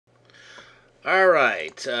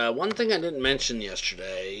Alright, one thing I didn't mention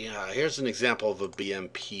yesterday, here's an example of a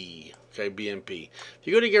BMP. Okay, BMP. If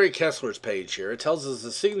you go to Gary Kessler's page here, it tells us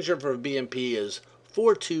the signature for a BMP is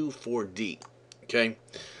 424D. Okay,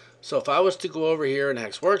 so if I was to go over here in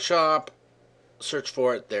Hex Workshop, search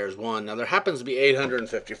for it, there's one. Now there happens to be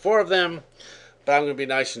 854 of them, but I'm going to be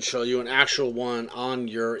nice and show you an actual one on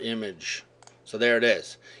your image. So there it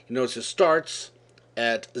is. You notice it starts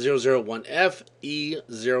at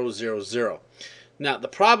 001FE000. Now the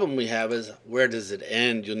problem we have is, where does it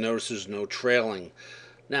end? You'll notice there's no trailing.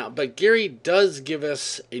 Now, but Gary does give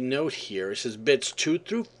us a note here. It says bits 2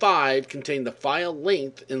 through 5 contain the file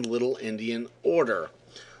length in Little Endian order.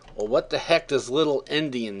 Well, what the heck does Little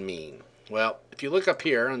Endian mean? Well, if you look up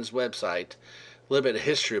here on this website, a little bit of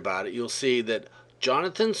history about it, you'll see that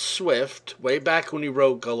Jonathan Swift, way back when he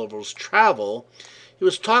wrote Gulliver's Travel, he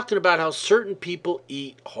was talking about how certain people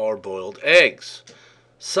eat hard-boiled eggs.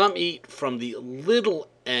 Some eat from the little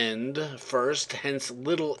end first, hence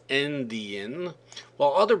Little Endian,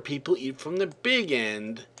 while other people eat from the big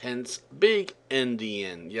end, hence Big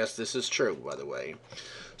Endian. Yes, this is true, by the way.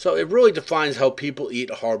 So it really defines how people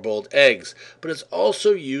eat hard-boiled eggs, but it's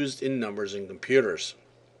also used in numbers in computers.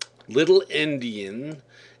 Little Endian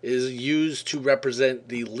is used to represent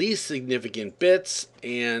the least significant bits,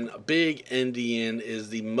 and Big Endian is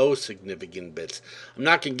the most significant bits. I'm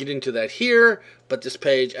not going to get into that here, but this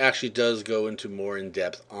page actually does go into more in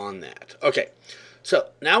depth on that. Okay, so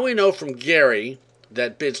now we know from Gary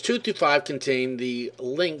that bits 2 through 5 contain the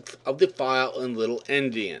length of the file in Little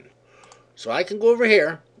Endian. So I can go over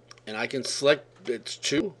here and I can select bits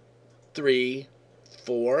 2, 3,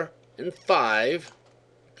 4, and 5.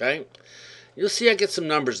 Okay, you'll see I get some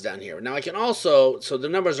numbers down here. Now I can also, so the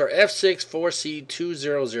numbers are F6, 4C,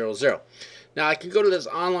 2000. Now I can go to this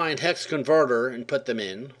online hex converter and put them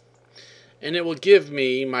in, and it will give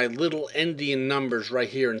me my Little Endian numbers right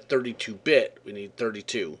here in 32-bit. We need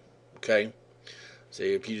 32, okay? So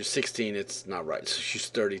if you use 16, it's not right, so use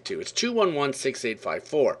 32. It's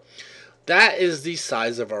 2116854. That is the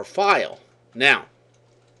size of our file. Now,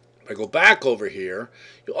 if I go back over here,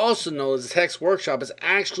 you'll also notice Hex Workshop is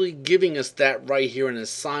actually giving us that right here in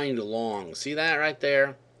assigned long. See that right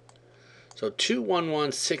there? So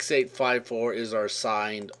 2116854 is our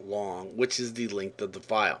assigned long, which is the length of the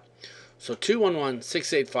file. So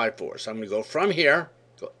 2116854. So I'm going to go from here,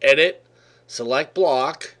 go Edit, select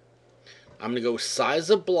Block. I'm going to go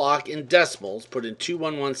Size of Block in decimals, put in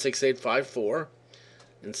 2116854,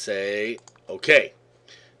 and say OK.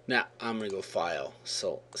 Now I'm going to go File,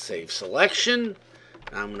 so Save Selection.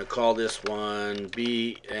 I'm going to call this one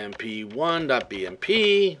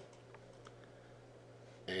BMP1.BMP,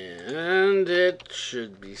 and it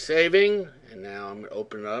should be saving. And now I'm going to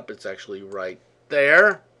open it up. It's actually right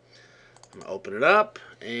there. I'm going to open it up,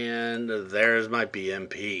 and there's my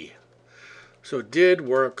BMP. So it did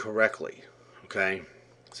work correctly. Okay,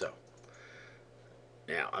 so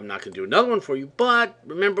now I'm not going to do another one for you, but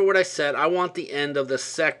remember what I said. I want the end of the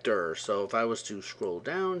sector. So if I was to scroll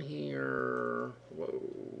down here, whoa,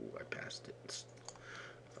 I passed it. If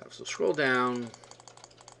I was to scroll down,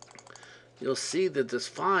 you'll see that this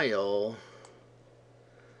file,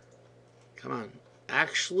 come on,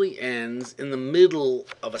 actually ends in the middle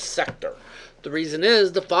of a sector. The reason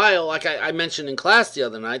is the file, like I mentioned in class the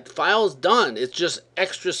other night, the file is done. It's just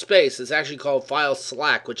extra space. It's actually called file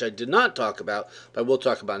slack, which I did not talk about, but we'll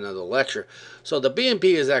talk about in another lecture. So the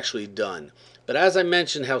BMP is actually done. But as I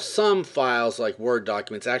mentioned, how some files like Word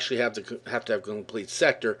documents actually have to have a complete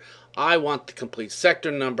sector, I want the complete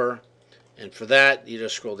sector number. And for that, you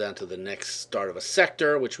just scroll down to the next start of a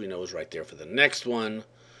sector, which we know is right there for the next one.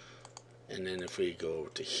 And then if we go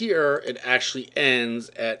to here, it actually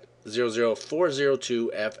ends at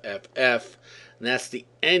 00402FFF, and that's the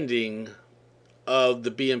ending of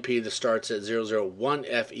the BMP that starts at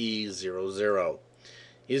 001FE00.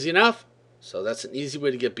 Easy enough? So that's an easy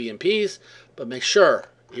way to get BMPs, but make sure,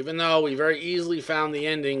 even though we very easily found the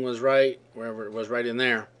ending was right, wherever it was right in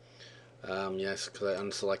there, yes, because I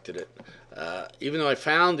unselected it. Even though I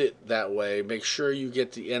found it that way, make sure you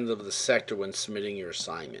get the end of the sector when submitting your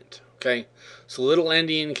assignment. Okay, so Little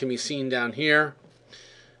Endian can be seen down here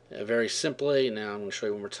very simply. Now I'm going to show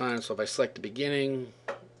you one more time. So if I select the beginning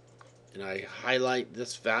and I highlight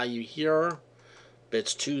this value here,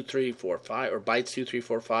 bits 2, 3, 4, 5, or bytes 2, 3,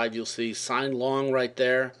 4, 5, you'll see signed long right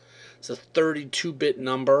there. It's a 32-bit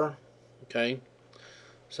number. Okay,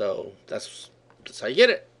 so that's how you get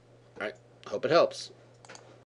it. All right, hope it helps.